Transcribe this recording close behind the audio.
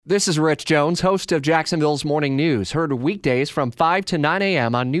This is Rich Jones, host of Jacksonville's Morning News, heard weekdays from 5 to 9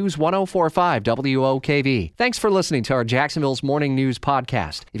 a.m. on News 104.5 WOKV. Thanks for listening to our Jacksonville's Morning News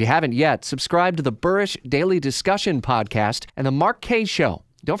podcast. If you haven't yet, subscribe to the Burrish Daily Discussion podcast and the Mark Kaye Show.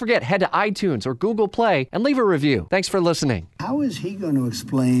 Don't forget, head to iTunes or Google Play and leave a review. Thanks for listening. How is he going to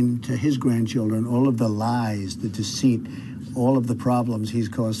explain to his grandchildren all of the lies, the deceit, all of the problems he's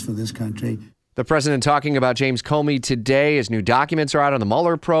caused for this country? The president talking about James Comey today as new documents are out on the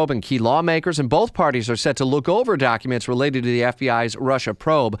Mueller probe, and key lawmakers in both parties are set to look over documents related to the FBI's Russia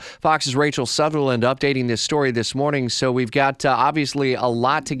probe. Fox's Rachel Sutherland updating this story this morning. So we've got obviously a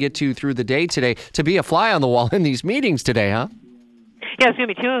lot to get to through the day today to be a fly on the wall in these meetings today, huh? Yeah, it's going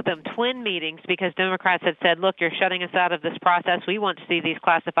to be two of them, twin meetings, because Democrats had said, look, you're shutting us out of this process. We want to see these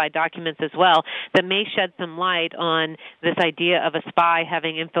classified documents as well that may shed some light on this idea of a spy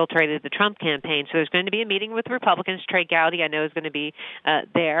having infiltrated the Trump campaign. So there's going to be a meeting with Republicans. Trey Gowdy, I know, is going to be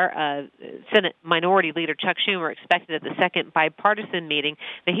there. Senate Minority Leader Chuck Schumer expected at the second bipartisan meeting.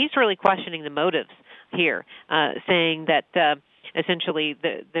 Now, he's really questioning the motives here, saying that essentially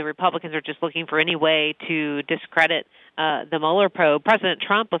the Republicans are just looking for any way to discredit the Mueller probe. President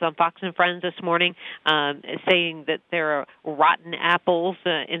Trump was on Fox and Friends this morning saying that there are rotten apples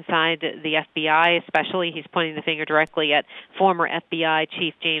inside the FBI, especially. He's pointing the finger directly at former FBI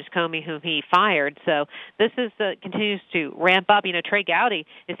Chief James Comey, whom he fired. So this is continues to ramp up. You know, Trey Gowdy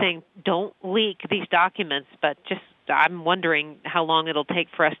is saying don't leak these documents, but just I'm wondering how long it'll take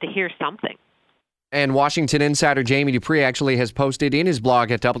for us to hear something. And Washington insider Jamie Dupree actually has posted in his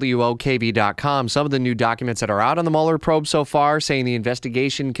blog at WOKV.com some of the new documents that are out on the Mueller probe so far, saying the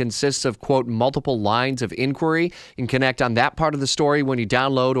investigation consists of, quote, multiple lines of inquiry. You can connect on that part of the story when you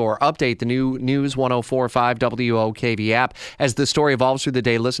download or update the new News 104.5 WOKV app. As the story evolves through the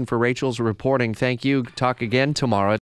day, listen for Rachel's reporting. Thank you. Talk again tomorrow.